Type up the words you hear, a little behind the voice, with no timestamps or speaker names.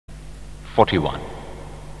41.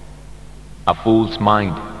 A fool's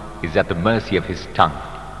mind is at the mercy of his tongue,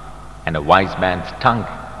 and a wise man's tongue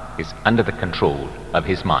is under the control of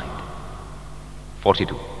his mind.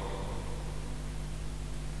 42.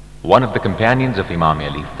 One of the companions of Imam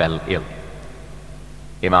Ali fell ill.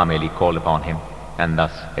 Imam Ali called upon him and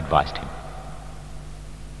thus advised him: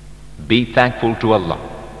 be thankful to Allah.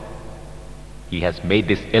 He has made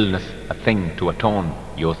this illness a thing to atone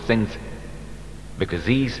your sins, because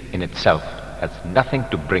disease in itself has nothing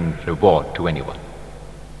to bring reward to anyone.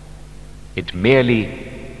 It merely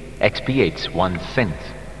expiates one's sins,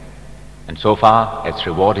 and so far as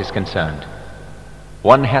reward is concerned,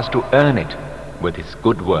 one has to earn it with his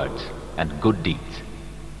good words and good deeds.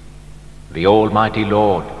 The Almighty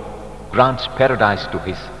Lord grants paradise to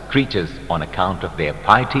his creatures on account of their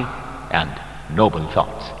piety and noble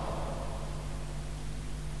thoughts.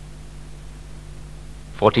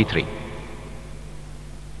 43.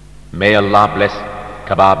 May Allah bless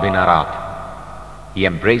Kabab bin Arad. He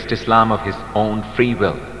embraced Islam of his own free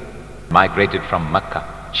will, migrated from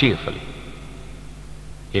Mecca cheerfully.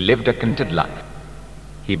 He lived a contented life.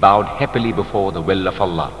 He bowed happily before the will of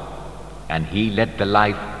Allah, and he led the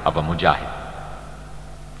life of a mujahid.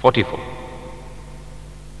 44.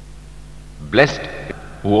 Blessed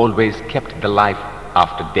who always kept the life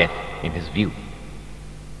after death in his view.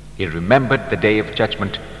 He remembered the day of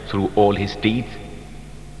judgment through all his deeds,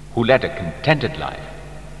 who led a contented life,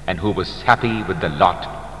 and who was happy with the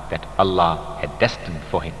lot that Allah had destined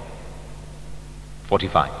for him.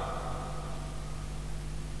 45.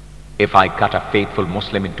 If I cut a faithful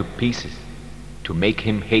Muslim into pieces to make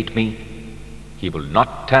him hate me, he will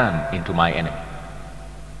not turn into my enemy.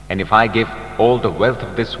 And if I give all the wealth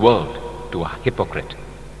of this world to a hypocrite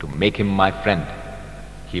to make him my friend,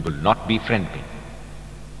 he will not befriend me.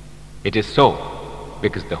 It is so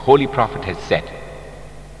because the Holy Prophet has said,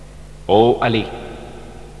 O Ali,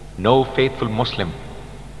 no faithful Muslim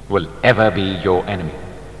will ever be your enemy,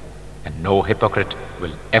 and no hypocrite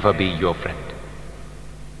will ever be your friend.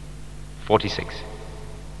 46.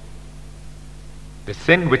 The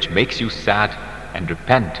sin which makes you sad and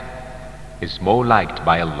repent is more liked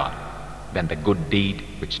by Allah than the good deed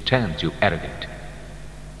which turns you arrogant.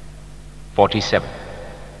 47.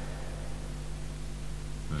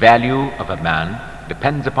 Value of a man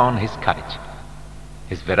depends upon his courage.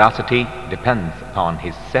 His veracity depends upon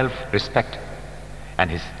his self-respect, and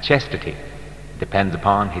his chastity depends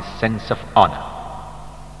upon his sense of honor.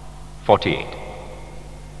 48.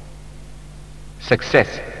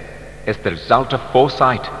 Success is the result of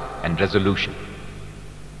foresight and resolution.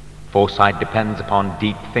 Foresight depends upon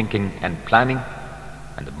deep thinking and planning,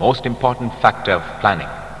 and the most important factor of planning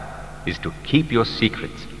is to keep your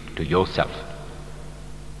secrets to yourself.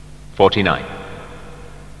 49.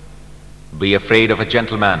 Be afraid of a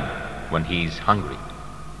gentleman when he is hungry,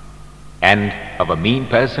 and of a mean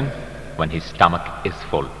person when his stomach is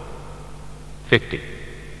full. 50.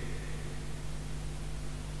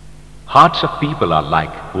 Hearts of people are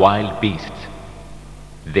like wild beasts.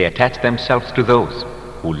 They attach themselves to those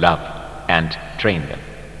who love and train them.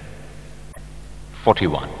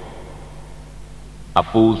 41. A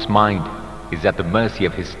fool's mind is at the mercy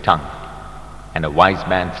of his tongue, and a wise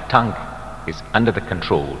man's tongue is under the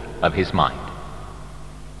control of his mind.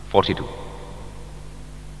 42.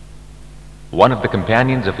 One of the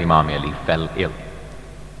companions of Imam Ali fell ill.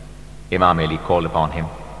 Imam Ali called upon him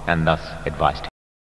and thus advised him: